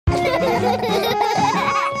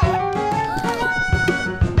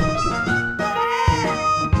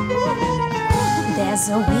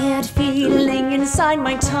a weird feeling inside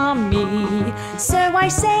my tummy, so I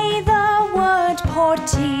say the word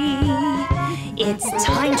potty. It's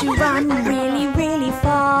time to run really, really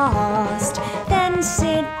fast, then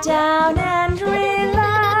sit down and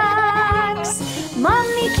relax.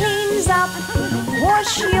 Mummy cleans up,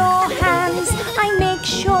 wash your hands. I make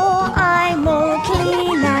sure I'm all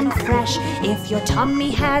clean and fresh. If your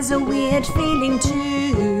tummy has a weird feeling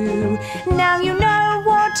too, now you know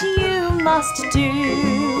what you must do.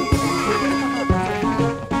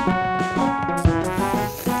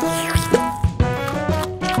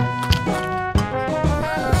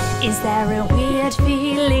 Is there a weird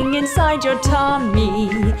feeling inside your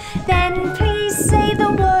tummy? Then please say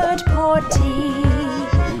the word potty.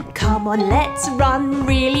 Come on, let's run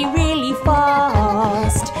really, really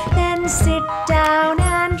fast, then sit down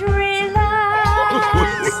and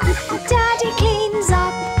relax. Daddy cleans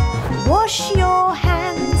up, wash your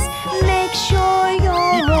hands. Make sure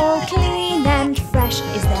you're all clean and fresh.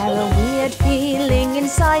 Is there a weird feeling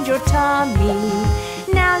inside your tummy?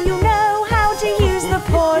 Now you know how to use the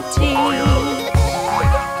potty.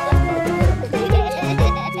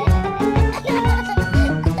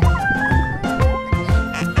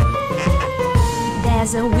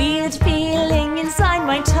 There's a weird feeling inside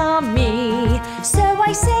my tummy, so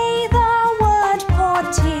I say the word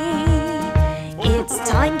potty. It's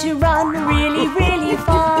time to run really, really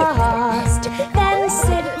fast, then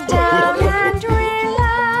sit down and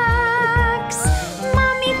relax.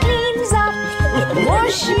 Mummy cleans up,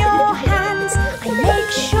 wash your hands. I make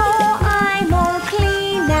sure I'm all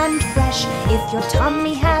clean and fresh. If your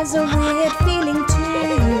tummy has a weird feeling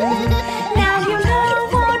too, now you know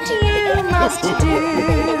what you must do.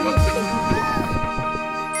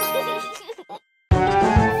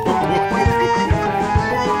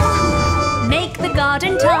 Make the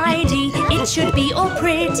garden tidy, it should be all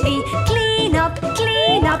pretty. Clean up,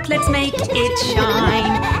 let's make it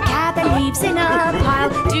shine. Gather leaves in a pile,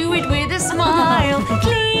 do it with a smile.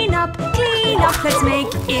 Clean up, let's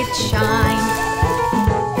make it shine.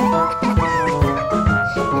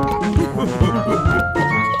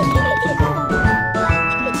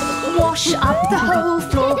 Wash up the whole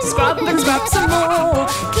floor, scrub and scrub some more.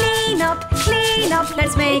 Clean up,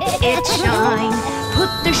 let's make it shine. Put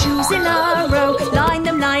the shoes in a row, line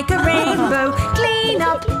them like a rainbow. Clean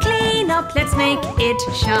up, let's make it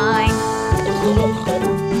shine.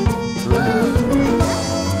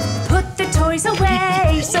 Put the toys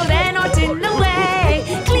away, so they're not in the way.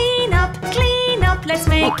 Clean up, let's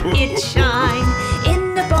make it shine.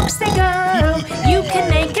 In the box they go, you can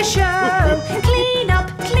make a show. Clean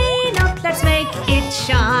up, let's make it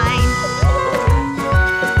shine.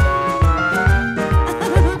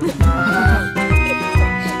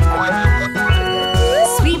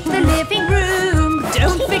 Sweep the living room,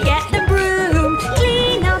 don't forget the broom.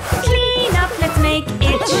 Clean up, let's make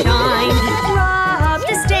it shine. Rub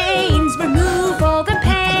the stains, remove all the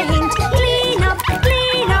paint. Clean up,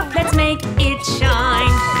 let's make it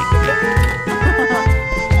shine.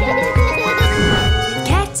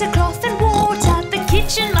 Get a cloth and water, the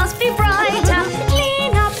kitchen must be brighter.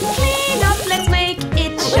 Clean up, let's make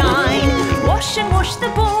it shine. Wash and wash the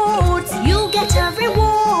boards, you'll get a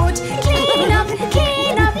reward. Clean up,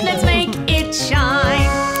 let's make it shine.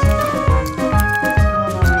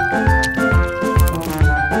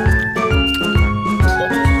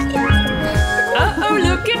 Oh,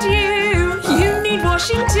 look at you, you need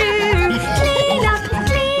washing too.